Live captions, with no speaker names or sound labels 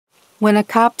When a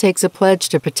cop takes a pledge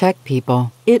to protect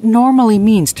people, it normally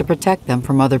means to protect them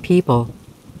from other people.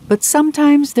 But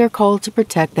sometimes they're called to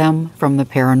protect them from the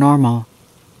paranormal.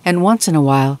 And once in a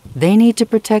while, they need to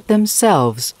protect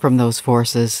themselves from those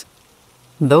forces.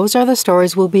 Those are the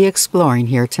stories we'll be exploring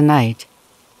here tonight.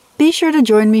 Be sure to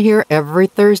join me here every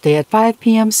Thursday at 5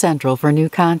 p.m. Central for new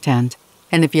content.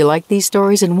 And if you like these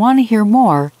stories and want to hear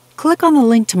more, click on the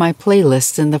link to my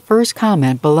playlists in the first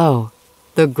comment below.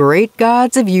 The great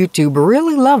gods of YouTube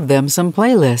really love them some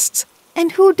playlists.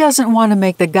 And who doesn't want to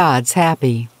make the gods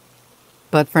happy?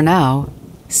 But for now,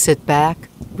 sit back,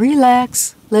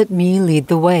 relax, let me lead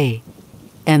the way.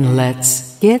 And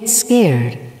let's get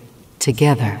scared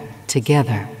together,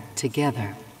 together,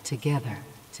 together, together,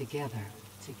 together,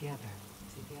 together,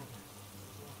 together.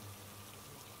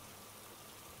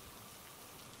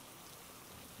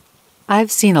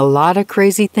 I've seen a lot of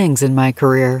crazy things in my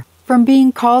career, from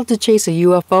being called to chase a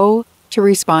UFO to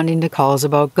responding to calls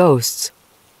about ghosts.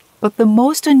 But the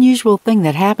most unusual thing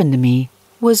that happened to me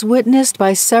was witnessed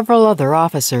by several other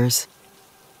officers.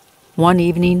 One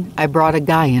evening, I brought a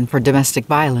guy in for domestic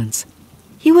violence.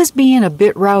 He was being a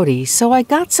bit rowdy, so I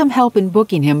got some help in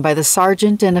booking him by the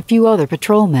sergeant and a few other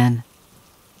patrolmen.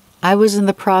 I was in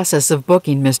the process of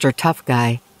booking Mr. Tough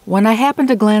Guy when I happened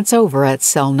to glance over at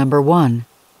cell number 1.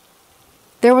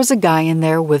 There was a guy in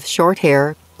there with short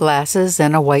hair, glasses,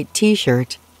 and a white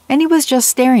t-shirt, and he was just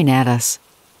staring at us.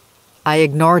 I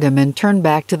ignored him and turned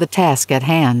back to the task at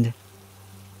hand.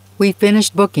 We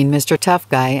finished booking Mr. Tough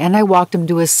Guy and I walked him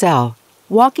to his cell,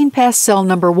 walking past cell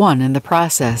number 1 in the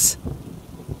process.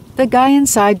 The guy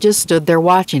inside just stood there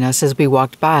watching us as we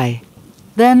walked by.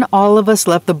 Then all of us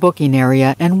left the booking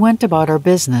area and went about our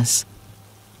business.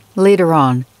 Later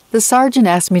on, the sergeant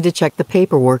asked me to check the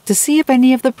paperwork to see if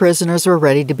any of the prisoners were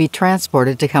ready to be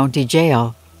transported to county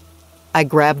jail. I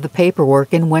grabbed the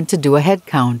paperwork and went to do a head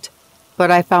count,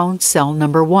 but I found cell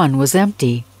number 1 was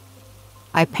empty.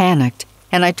 I panicked,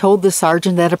 and I told the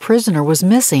sergeant that a prisoner was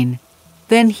missing.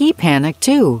 Then he panicked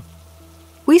too.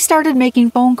 We started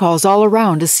making phone calls all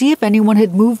around to see if anyone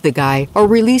had moved the guy or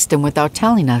released him without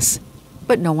telling us,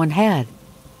 but no one had.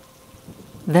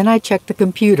 Then I checked the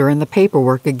computer and the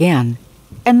paperwork again,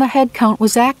 and the head count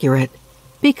was accurate,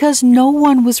 because no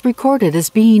one was recorded as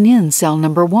being in cell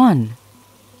number 1.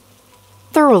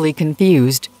 Thoroughly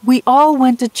confused, we all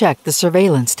went to check the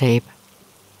surveillance tape.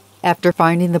 After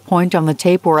finding the point on the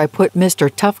tape where I put Mr.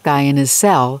 Tough Guy in his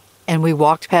cell, and we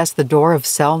walked past the door of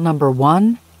cell number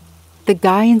 1, the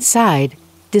guy inside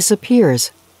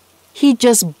disappears. He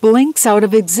just blinks out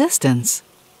of existence.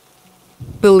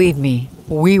 Believe me,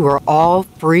 we were all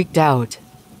freaked out.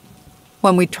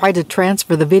 When we tried to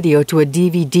transfer the video to a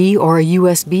DVD or a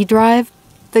USB drive,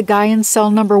 the guy in cell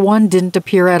number 1 didn't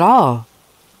appear at all.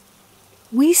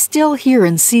 We still hear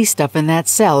and see stuff in that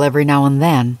cell every now and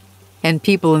then, and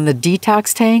people in the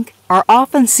detox tank are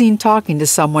often seen talking to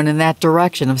someone in that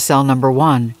direction of cell number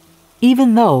 1,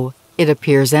 even though it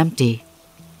appears empty.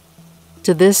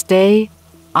 To this day,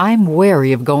 I'm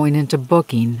wary of going into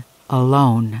booking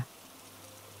alone.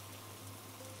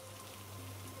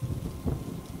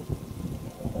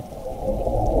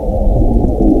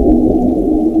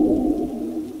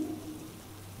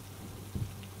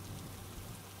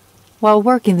 While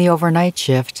working the overnight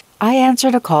shift, I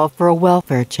answered a call for a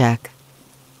welfare check.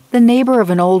 The neighbor of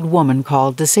an old woman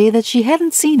called to say that she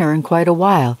hadn't seen her in quite a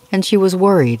while and she was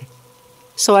worried.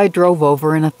 So I drove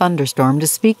over in a thunderstorm to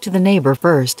speak to the neighbor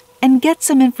first and get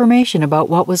some information about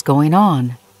what was going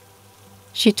on.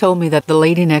 She told me that the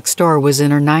lady next door was in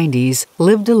her 90s,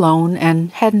 lived alone, and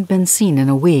hadn't been seen in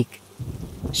a week.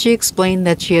 She explained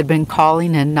that she had been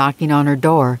calling and knocking on her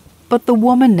door, but the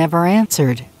woman never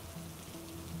answered.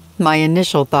 My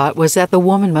initial thought was that the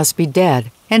woman must be dead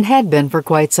and had been for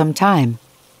quite some time,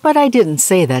 but I didn't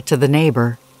say that to the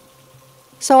neighbor.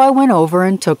 So I went over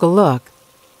and took a look.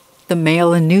 The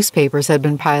mail and newspapers had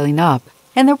been piling up,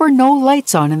 and there were no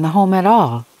lights on in the home at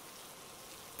all.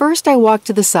 First, I walked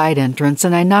to the side entrance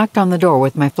and I knocked on the door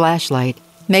with my flashlight,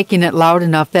 making it loud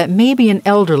enough that maybe an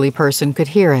elderly person could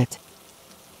hear it.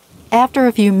 After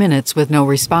a few minutes with no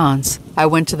response, I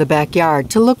went to the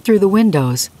backyard to look through the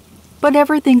windows, but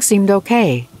everything seemed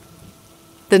okay.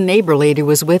 The neighbor lady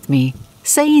was with me,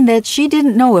 saying that she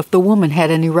didn't know if the woman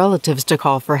had any relatives to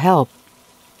call for help.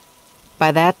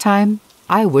 By that time,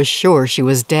 I was sure she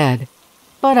was dead,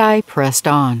 but I pressed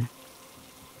on.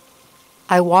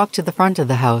 I walked to the front of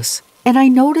the house, and I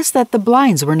noticed that the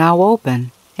blinds were now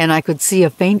open, and I could see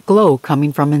a faint glow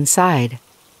coming from inside.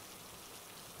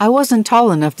 I wasn't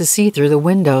tall enough to see through the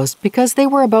windows because they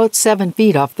were about 7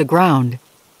 feet off the ground,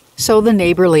 so the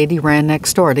neighbor lady ran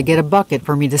next door to get a bucket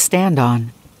for me to stand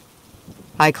on.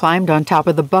 I climbed on top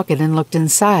of the bucket and looked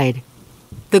inside.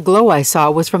 The glow I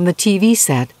saw was from the TV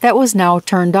set that was now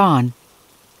turned on.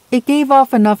 It gave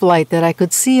off enough light that I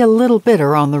could see a little bit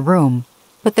around the room,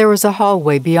 but there was a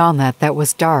hallway beyond that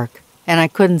was dark, and I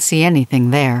couldn't see anything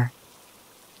there.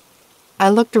 I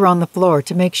looked around the floor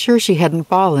to make sure she hadn't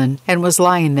fallen and was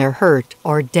lying there hurt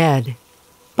or dead,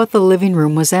 but the living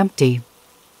room was empty.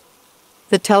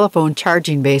 The telephone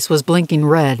charging base was blinking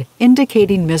red,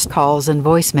 indicating missed calls and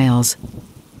voicemails.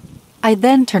 I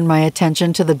then turned my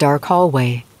attention to the dark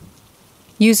hallway.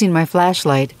 Using my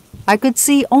flashlight, I could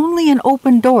see only an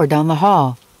open door down the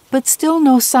hall, but still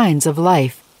no signs of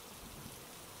life.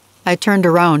 I turned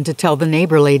around to tell the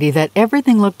neighbor lady that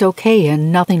everything looked okay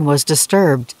and nothing was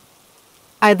disturbed.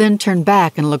 I then turned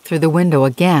back and looked through the window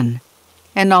again,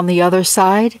 and on the other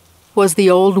side was the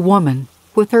old woman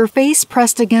with her face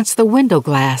pressed against the window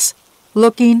glass,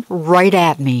 looking right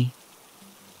at me.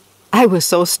 I was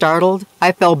so startled,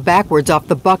 I fell backwards off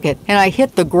the bucket and I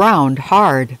hit the ground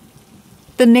hard.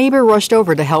 The neighbor rushed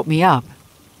over to help me up.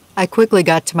 I quickly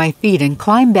got to my feet and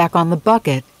climbed back on the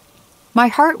bucket. My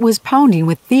heart was pounding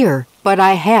with fear, but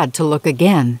I had to look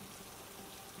again.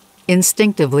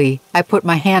 Instinctively, I put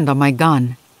my hand on my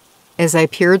gun. As I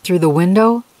peered through the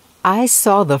window, I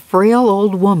saw the frail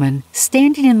old woman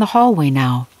standing in the hallway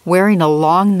now, wearing a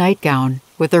long nightgown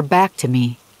with her back to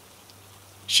me.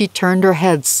 She turned her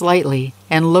head slightly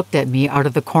and looked at me out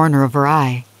of the corner of her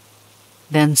eye,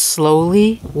 then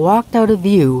slowly walked out of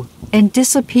view and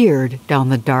disappeared down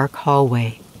the dark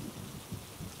hallway.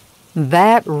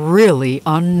 That really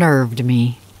unnerved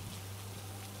me.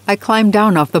 I climbed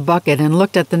down off the bucket and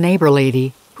looked at the neighbor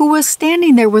lady, who was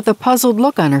standing there with a puzzled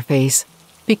look on her face,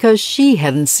 because she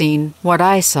hadn't seen what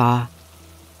I saw.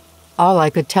 All I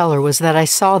could tell her was that I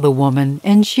saw the woman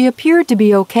and she appeared to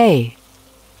be okay.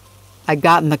 I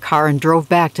got in the car and drove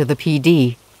back to the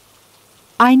PD.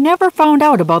 I never found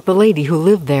out about the lady who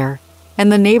lived there,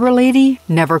 and the neighbor lady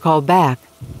never called back,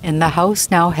 and the house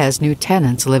now has new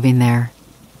tenants living there.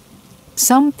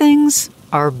 Some things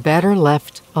are better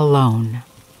left alone.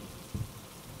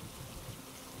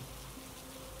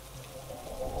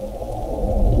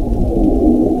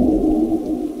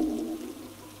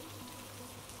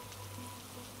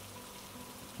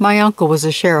 My uncle was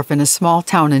a sheriff in a small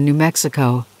town in New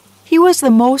Mexico. He was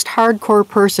the most hardcore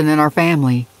person in our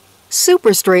family.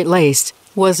 Super straight-laced,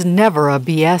 was never a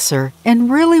BSer,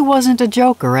 and really wasn't a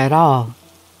joker at all.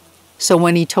 So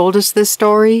when he told us this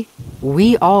story,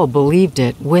 we all believed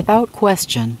it without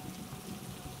question.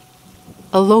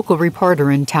 A local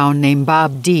reporter in town named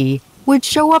Bob D. would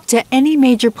show up to any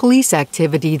major police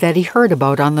activity that he heard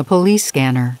about on the police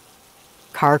scanner.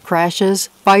 Car crashes,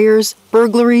 fires,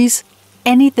 burglaries,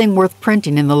 anything worth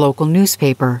printing in the local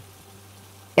newspaper.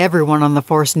 Everyone on the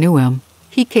force knew him.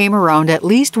 He came around at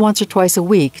least once or twice a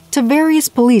week to various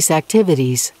police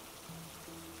activities.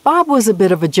 Bob was a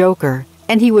bit of a joker,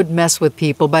 and he would mess with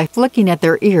people by flicking at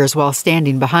their ears while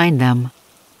standing behind them.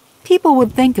 People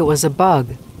would think it was a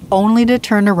bug, only to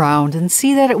turn around and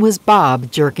see that it was Bob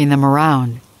jerking them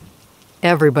around.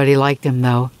 Everybody liked him,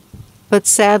 though. But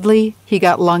sadly, he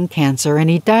got lung cancer and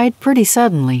he died pretty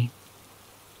suddenly.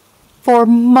 For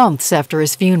months after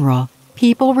his funeral,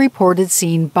 people reported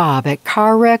seeing Bob at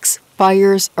car wrecks,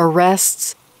 fires,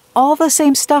 arrests, all the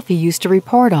same stuff he used to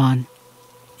report on.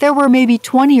 There were maybe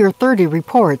 20 or 30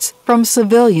 reports from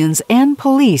civilians and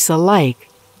police alike.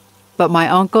 But my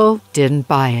uncle didn't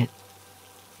buy it.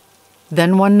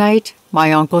 Then one night,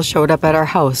 my uncle showed up at our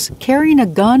house carrying a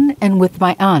gun and with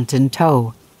my aunt in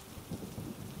tow.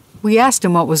 We asked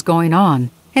him what was going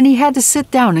on, and he had to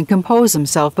sit down and compose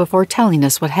himself before telling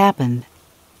us what happened.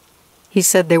 He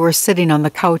said they were sitting on the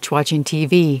couch watching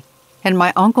TV, and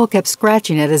my uncle kept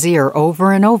scratching at his ear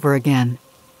over and over again.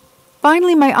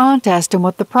 Finally, my aunt asked him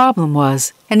what the problem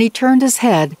was, and he turned his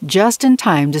head just in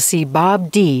time to see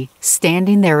Bob D.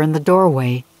 standing there in the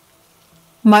doorway.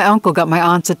 My uncle got my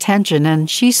aunt's attention, and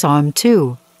she saw him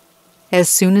too. As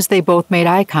soon as they both made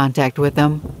eye contact with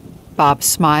him, Bob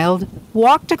smiled,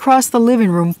 walked across the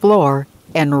living room floor,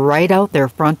 and right out their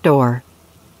front door.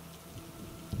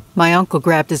 My uncle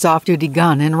grabbed his off-duty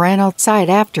gun and ran outside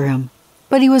after him,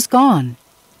 but he was gone.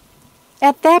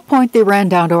 At that point, they ran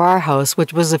down to our house,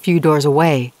 which was a few doors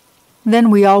away. Then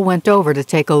we all went over to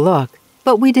take a look,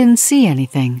 but we didn't see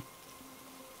anything.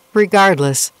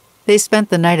 Regardless, they spent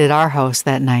the night at our house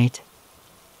that night.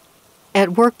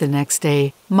 At work the next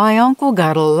day, my uncle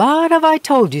got a lot of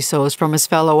I-told-you-sos from his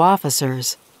fellow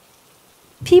officers.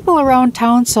 People around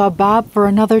town saw Bob for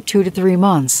another 2 to 3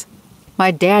 months.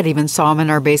 My dad even saw him in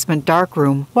our basement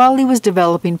darkroom while he was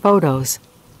developing photos.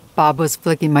 Bob was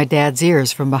flicking my dad's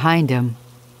ears from behind him.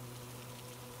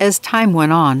 As time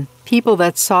went on, people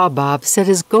that saw Bob said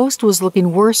his ghost was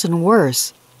looking worse and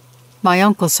worse. My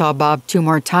uncle saw Bob 2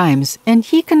 more times, and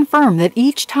he confirmed that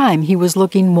each time he was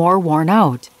looking more worn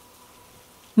out.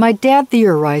 My dad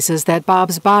theorizes that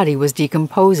Bob's body was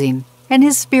decomposing, and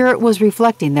his spirit was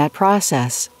reflecting that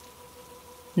process.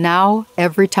 Now,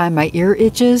 every time my ear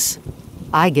itches,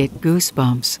 I get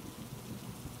goosebumps.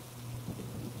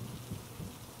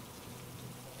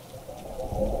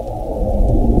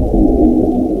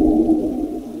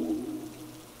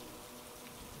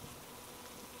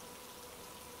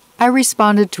 I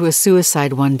responded to a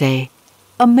suicide one day.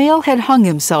 A male had hung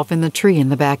himself in the tree in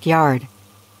the backyard.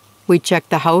 We checked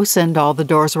the house and all the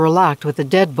doors were locked with a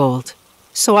deadbolt.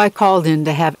 So I called in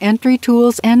to have entry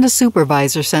tools and a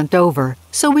supervisor sent over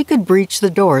so we could breach the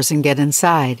doors and get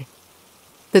inside.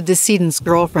 The decedent's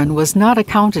girlfriend was not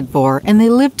accounted for and they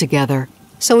lived together,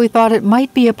 so we thought it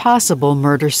might be a possible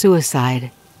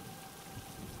murder-suicide.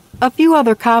 A few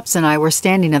other cops and I were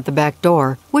standing at the back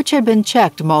door, which had been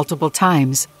checked multiple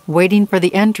times, waiting for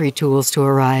the entry tools to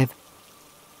arrive.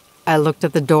 I looked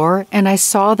at the door and I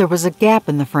saw there was a gap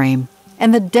in the frame,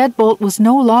 and the deadbolt was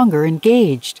no longer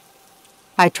engaged.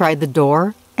 I tried the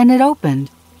door and it opened,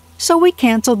 so we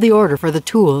canceled the order for the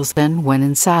tools, then went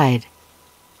inside.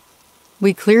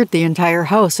 We cleared the entire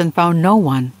house and found no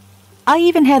one. I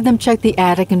even had them check the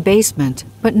attic and basement,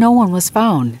 but no one was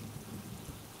found.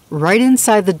 Right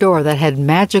inside the door that had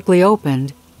magically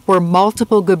opened were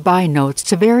multiple goodbye notes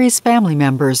to various family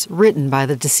members written by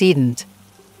the decedent.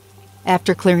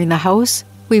 After clearing the house,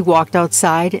 we walked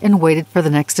outside and waited for the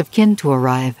next of kin to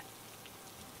arrive.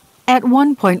 At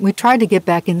one point, we tried to get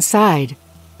back inside,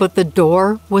 but the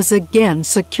door was again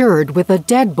secured with a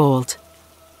deadbolt.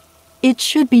 It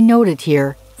should be noted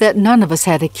here that none of us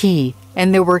had a key,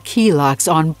 and there were key locks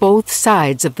on both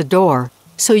sides of the door,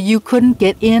 so you couldn't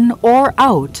get in or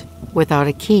out without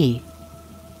a key.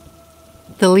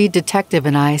 The lead detective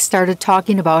and I started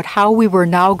talking about how we were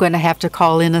now going to have to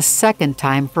call in a second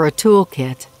time for a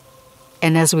toolkit.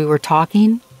 And as we were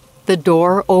talking, the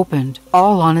door opened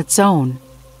all on its own.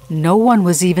 No one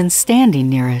was even standing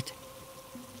near it.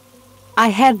 I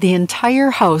had the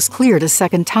entire house cleared a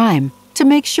second time to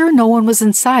make sure no one was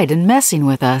inside and messing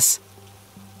with us.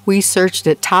 We searched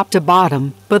it top to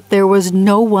bottom, but there was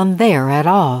no one there at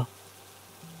all.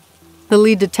 The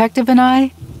lead detective and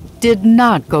I did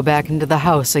not go back into the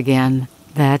house again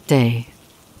that day.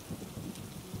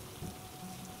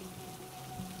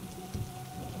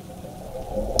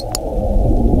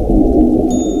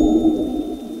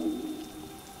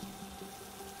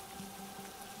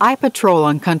 I patrol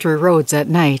on country roads at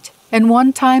night, and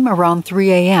one time around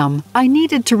 3 a.m., I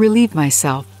needed to relieve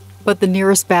myself, but the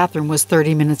nearest bathroom was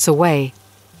 30 minutes away.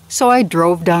 So I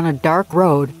drove down a dark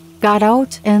road, got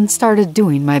out, and started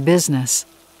doing my business.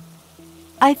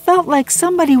 I felt like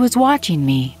somebody was watching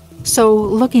me, so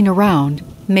looking around,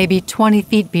 maybe 20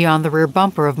 feet beyond the rear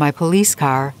bumper of my police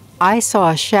car, I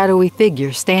saw a shadowy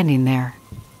figure standing there.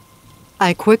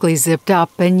 I quickly zipped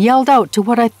up and yelled out to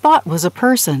what I thought was a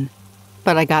person,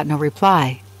 but I got no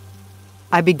reply.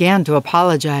 I began to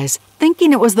apologize,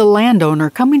 thinking it was the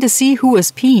landowner coming to see who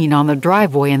was peeing on the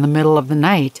driveway in the middle of the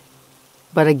night.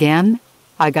 But again,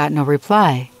 I got no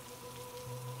reply.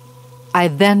 I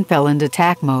then fell into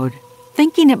attack mode,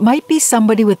 thinking it might be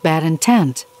somebody with bad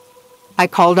intent. I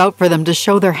called out for them to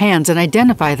show their hands and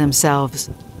identify themselves,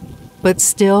 but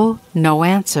still no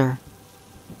answer.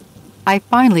 I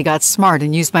finally got smart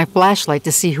and used my flashlight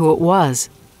to see who it was.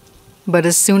 But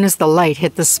as soon as the light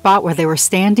hit the spot where they were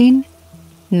standing,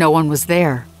 no one was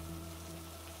there.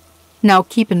 Now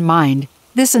keep in mind,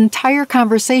 this entire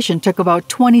conversation took about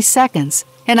 20 seconds,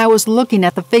 and I was looking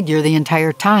at the figure the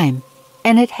entire time,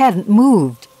 and it hadn't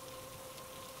moved.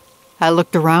 I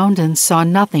looked around and saw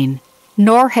nothing,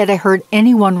 nor had I heard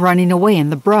anyone running away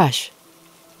in the brush.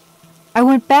 I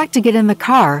went back to get in the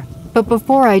car, but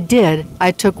before I did,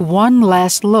 I took one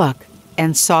last look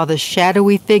and saw the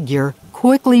shadowy figure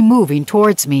quickly moving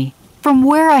towards me from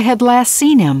where I had last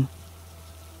seen him.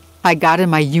 I got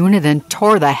in my unit and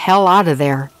tore the hell out of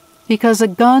there, because a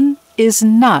gun is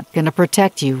not going to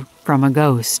protect you from a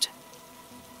ghost.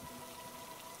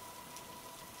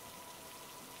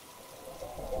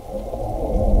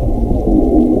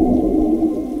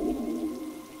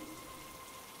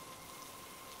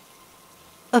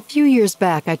 A few years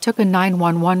back, I took a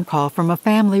 911 call from a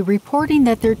family reporting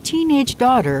that their teenage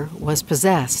daughter was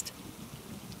possessed.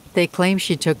 They claimed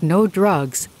she took no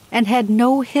drugs and had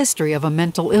no history of a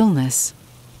mental illness,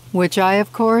 which I,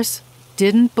 of course,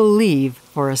 didn't believe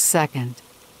for a second.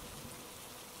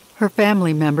 Her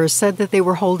family members said that they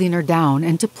were holding her down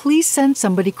and to please send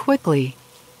somebody quickly.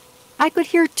 I could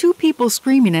hear two people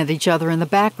screaming at each other in the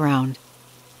background.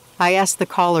 I asked the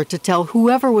caller to tell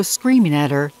whoever was screaming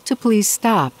at her to please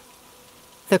stop.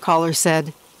 The caller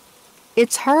said,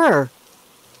 "It's her."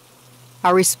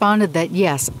 I responded that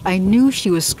yes, I knew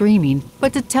she was screaming,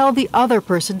 but to tell the other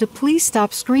person to please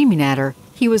stop screaming at her,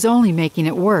 he was only making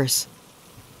it worse.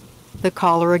 The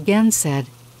caller again said,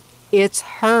 "It's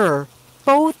her,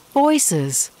 both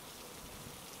voices."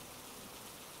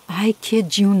 I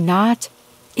kid you not,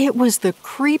 it was the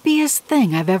creepiest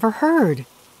thing I've ever heard.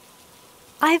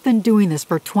 I've been doing this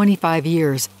for 25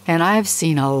 years, and I've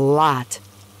seen a lot.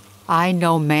 I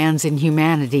know man's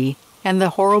inhumanity and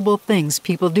the horrible things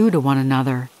people do to one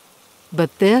another.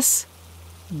 But this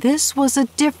was a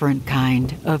different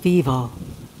kind of evil.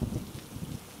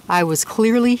 I was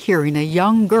clearly hearing a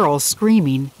young girl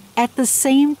screaming. At the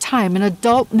same time, an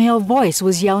adult male voice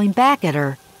was yelling back at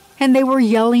her, and they were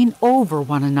yelling over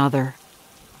one another.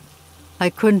 I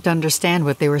couldn't understand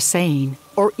what they were saying,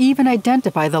 or even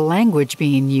identify the language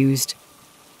being used,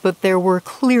 but there were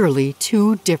clearly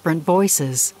two different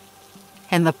voices,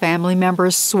 and the family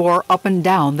members swore up and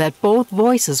down that both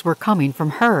voices were coming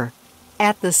from her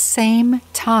at the same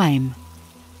time.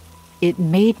 It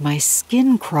made my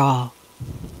skin crawl.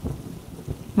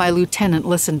 My lieutenant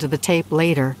listened to the tape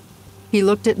later. He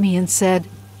looked at me and said,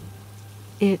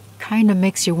 "It kind of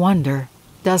makes you wonder,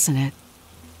 doesn't it?"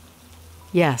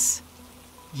 Yes.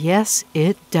 Yes,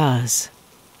 it does.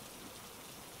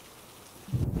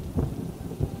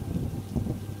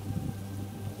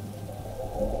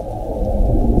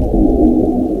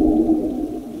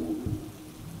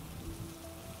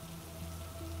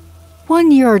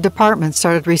 One year, our department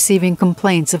started receiving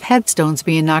complaints of headstones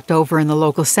being knocked over in the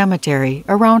local cemetery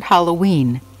around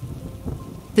Halloween.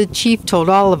 The chief told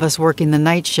all of us working the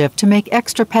night shift to make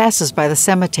extra passes by the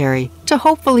cemetery to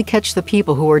hopefully catch the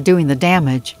people who were doing the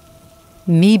damage.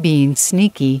 Me being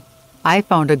sneaky, I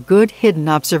found a good hidden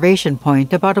observation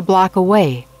point about a block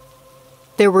away.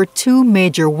 There were two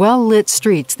major well-lit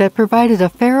streets that provided a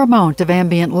fair amount of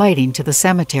ambient lighting to the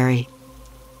cemetery.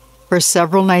 For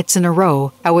several nights in a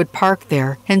row, I would park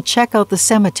there and check out the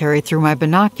cemetery through my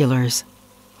binoculars.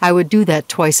 I would do that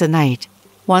twice a night,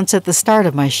 once at the start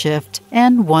of my shift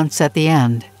and once at the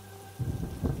end.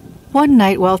 One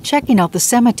night while checking out the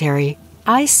cemetery,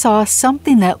 I saw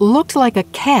something that looked like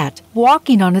a cat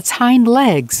walking on its hind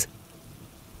legs.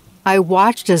 I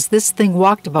watched as this thing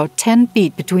walked about 10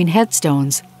 feet between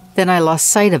headstones, then I lost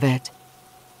sight of it.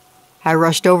 I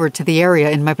rushed over to the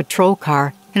area in my patrol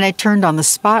car and I turned on the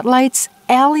spotlights,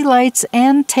 alley lights,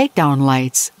 and takedown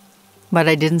lights, but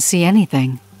I didn't see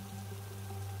anything.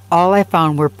 All I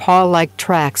found were paw-like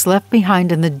tracks left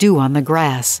behind in the dew on the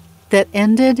grass that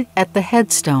ended at the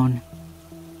headstone.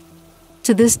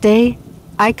 To this day,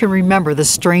 I can remember the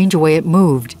strange way it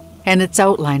moved and its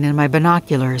outline in my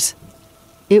binoculars.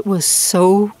 It was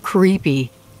so creepy.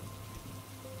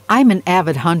 I'm an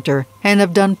avid hunter and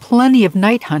have done plenty of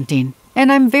night hunting,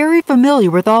 and I'm very familiar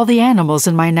with all the animals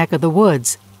in my neck of the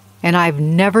woods, and I've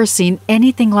never seen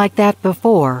anything like that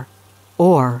before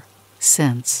or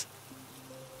since.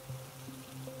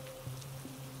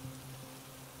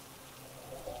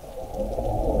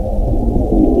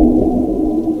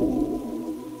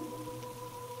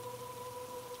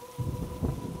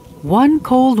 One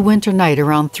cold winter night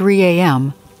around 3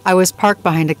 a.m., I was parked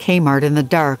behind a Kmart in the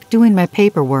dark doing my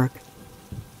paperwork.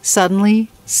 Suddenly,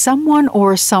 someone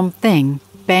or something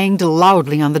banged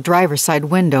loudly on the driver's side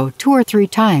window 2 or 3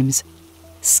 times.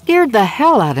 Scared the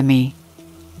hell out of me.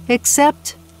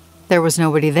 Except there was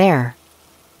nobody there.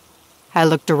 I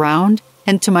looked around,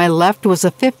 and to my left was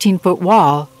a 15-foot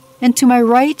wall, and to my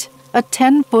right, a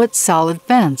 10-foot solid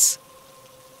fence.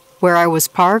 Where I was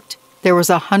parked, there was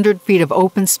 100 feet of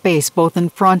open space both in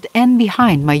front and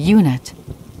behind my unit.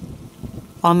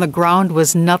 On the ground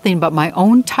was nothing but my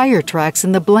own tire tracks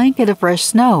and the blanket of fresh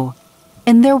snow,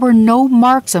 and there were no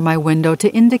marks on my window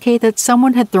to indicate that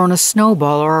someone had thrown a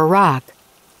snowball or a rock.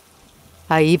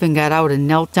 I even got out and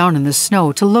knelt down in the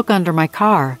snow to look under my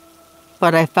car,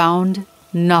 but I found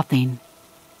nothing.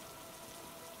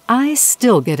 I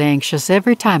still get anxious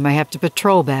every time I have to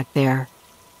patrol back there,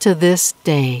 to this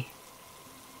day.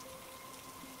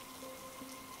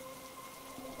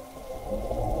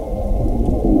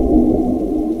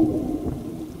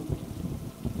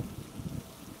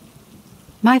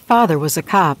 My father was a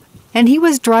cop, and he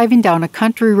was driving down a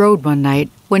country road one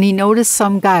night when he noticed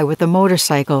some guy with a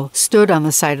motorcycle stood on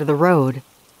the side of the road.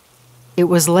 It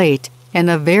was late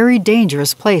and a very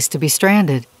dangerous place to be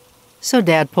stranded, so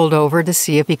Dad pulled over to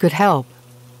see if he could help.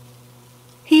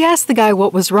 He asked the guy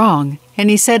what was wrong,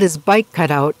 and he said his bike cut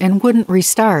out and wouldn't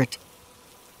restart.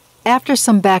 After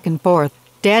some back and forth,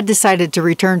 Dad decided to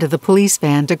return to the police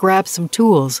van to grab some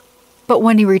tools, but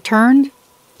when he returned,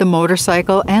 the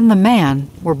motorcycle and the man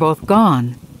were both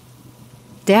gone.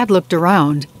 Dad looked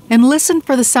around and listened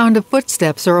for the sound of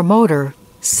footsteps or a motor,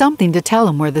 something to tell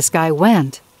him where this guy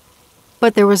went.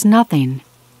 But there was nothing.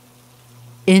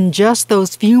 In just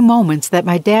those few moments that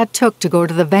my dad took to go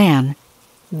to the van,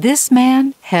 this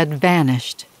man had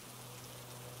vanished.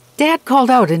 Dad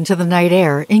called out into the night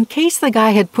air in case the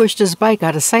guy had pushed his bike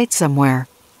out of sight somewhere,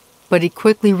 but he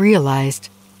quickly realized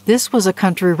this was a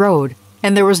country road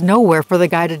and there was nowhere for the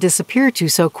guy to disappear to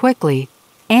so quickly,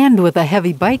 and with a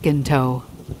heavy bike in tow.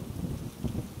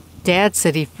 Dad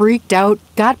said he freaked out,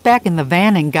 got back in the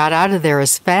van, and got out of there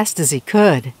as fast as he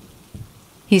could.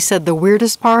 He said the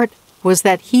weirdest part was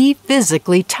that he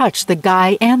physically touched the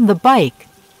guy and the bike.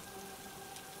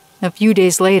 A few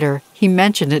days later, he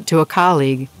mentioned it to a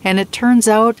colleague, and it turns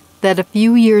out that a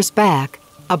few years back,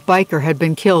 a biker had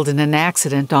been killed in an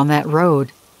accident on that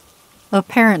road.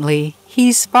 Apparently,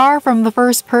 he's far from the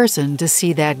first person to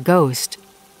see that ghost.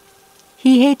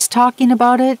 He hates talking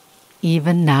about it,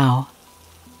 even now.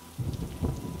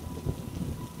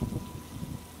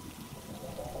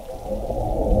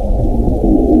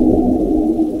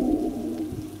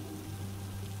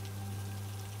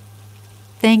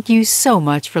 Thank you so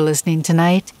much for listening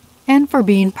tonight and for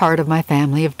being part of my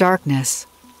family of darkness.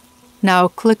 Now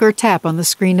click or tap on the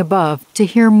screen above to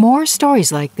hear more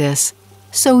stories like this,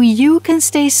 so you can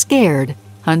stay scared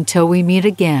until we meet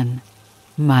again,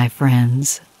 my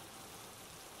friends.